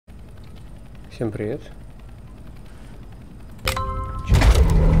Всем привет.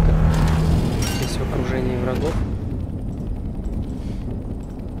 Здесь в окружении врагов.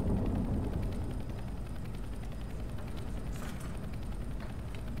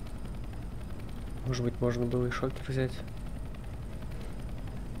 Может быть, можно было и шокер взять.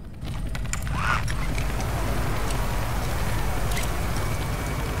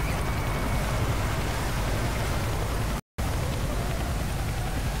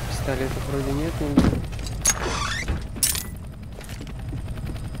 Пистолетов вроде нет нигде.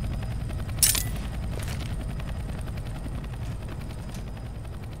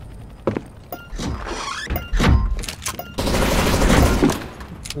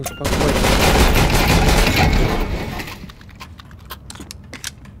 Успокойся.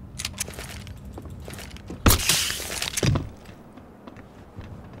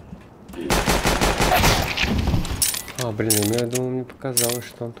 А, блин, я думал, мне показалось,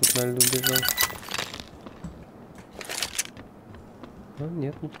 что он тут на льду бежал. Но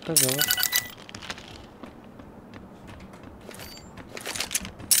нет, не показалось.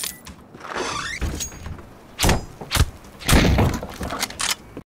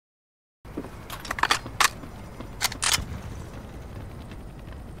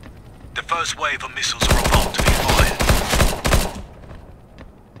 The first wave of missiles are about to be fired.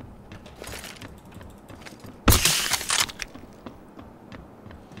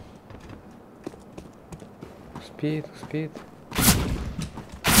 Успеет, успеет.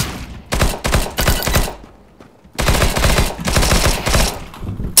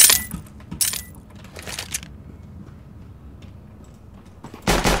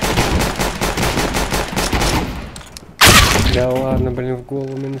 Да ладно, блин, в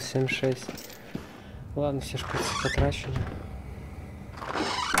голову минус 76. Ладно, все шпицы потрачены.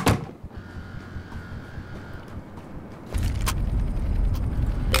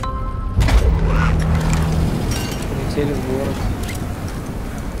 Полетели в город.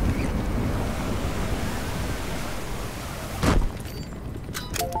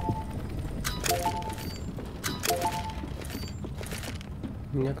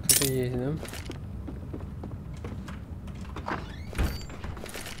 У меня кто-то есть, да?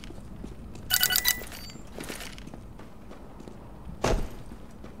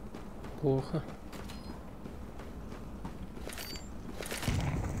 Плохо.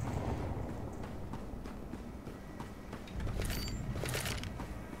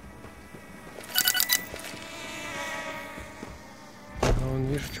 А вон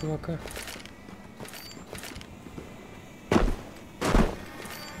вижу чувака.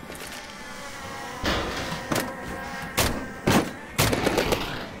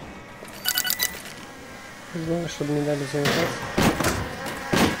 Главное, чтобы не дали завязаться.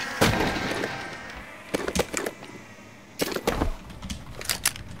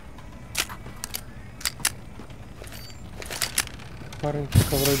 Парненька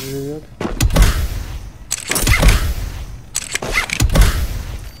вроде живет.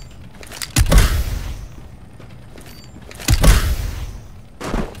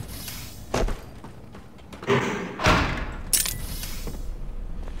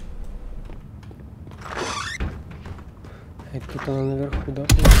 И тут она наверху, да,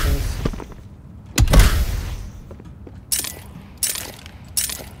 получается?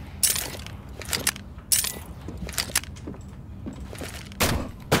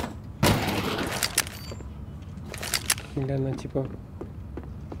 Или она типа...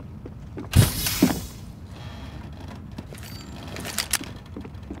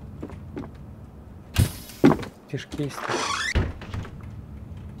 Фишки есть.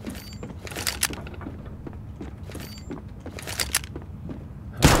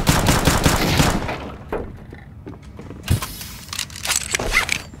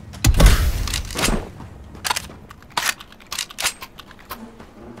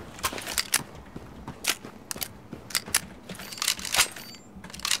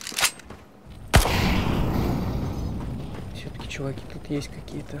 Чуваки тут есть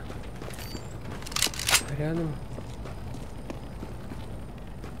какие-то рядом.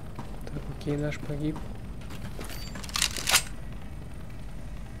 Так, окей, наш погиб.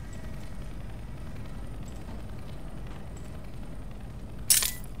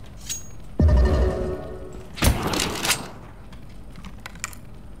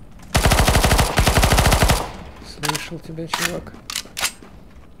 Слышал тебя, чувак.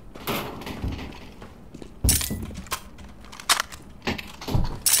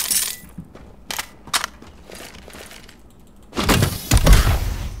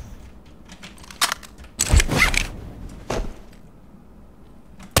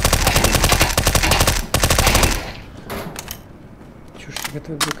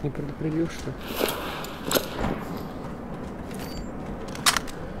 твой друг не предупредил, что?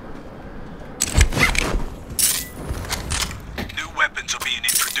 New weapons are being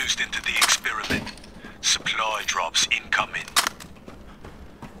introduced into the experiment. Supply drops incoming.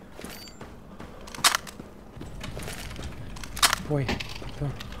 Ой, кто?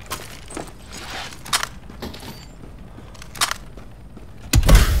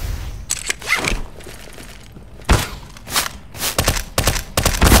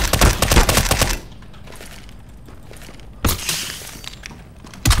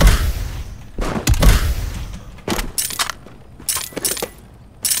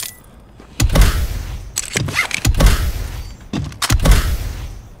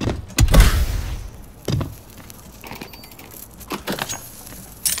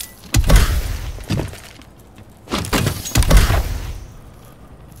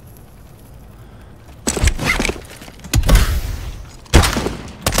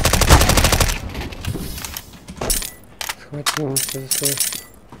 Схватился за свой.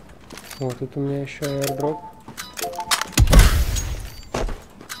 Вот тут у меня еще аирдроп.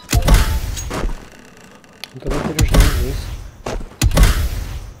 Тогда переждем здесь.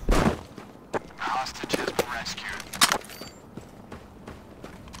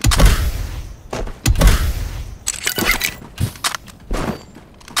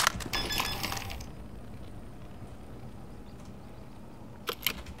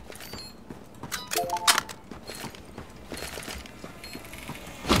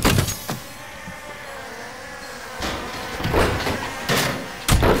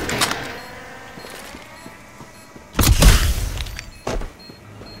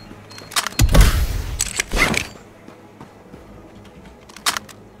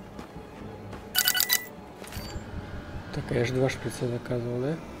 Так, я же 2 шприца заказывал,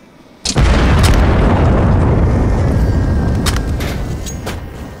 да?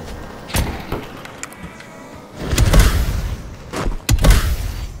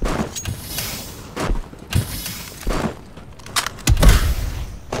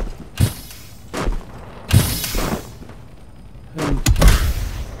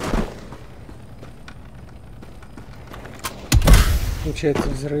 Получается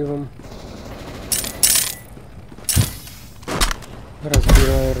взрывом. Разбил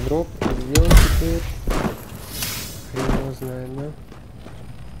аирдроп. И где он теперь? Хрен его знает, да?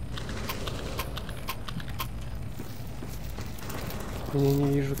 Я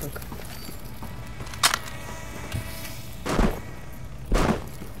не вижу так.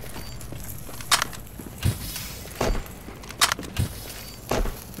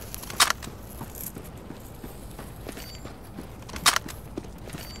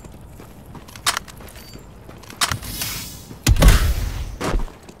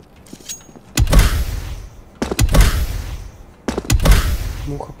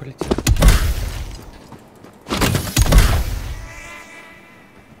 Муха полетела.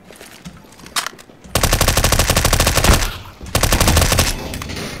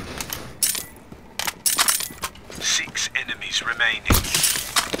 Six enemies remaining.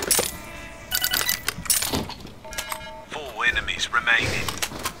 4 enemies remaining.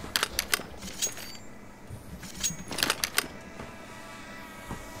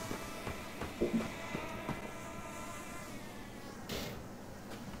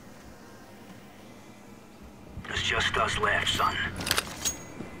 There's just us left, son.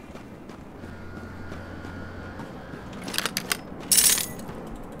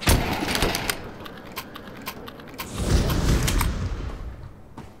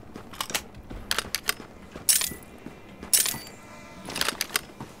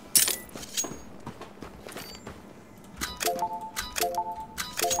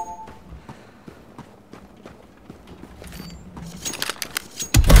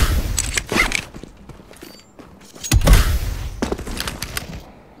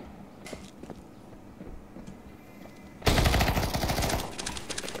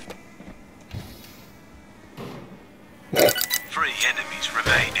 Three enemies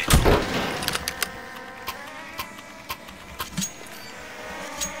remaining.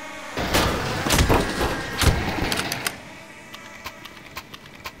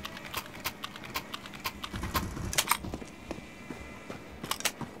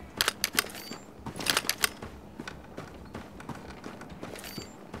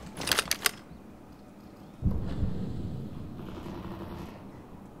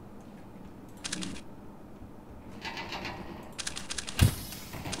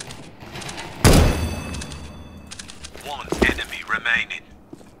 One enemy remaining.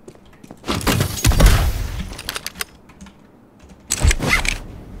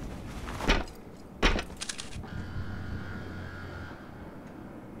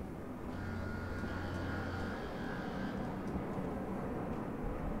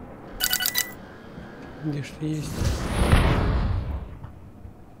 Где что есть?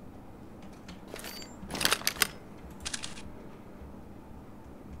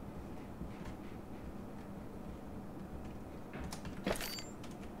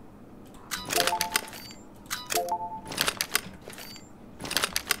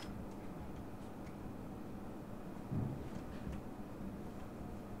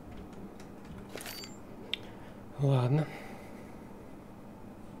 Ладно.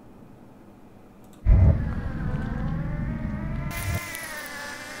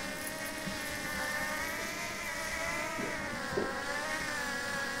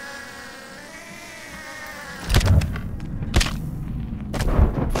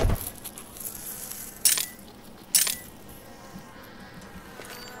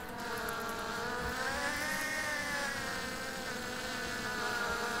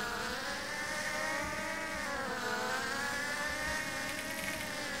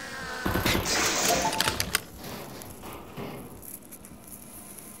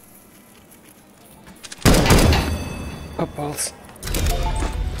 Попался.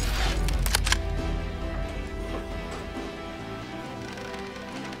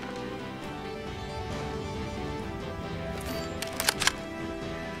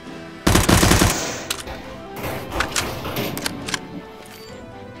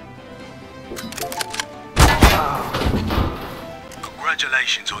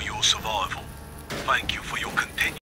 Congratulations on your survival. Thank you for your continued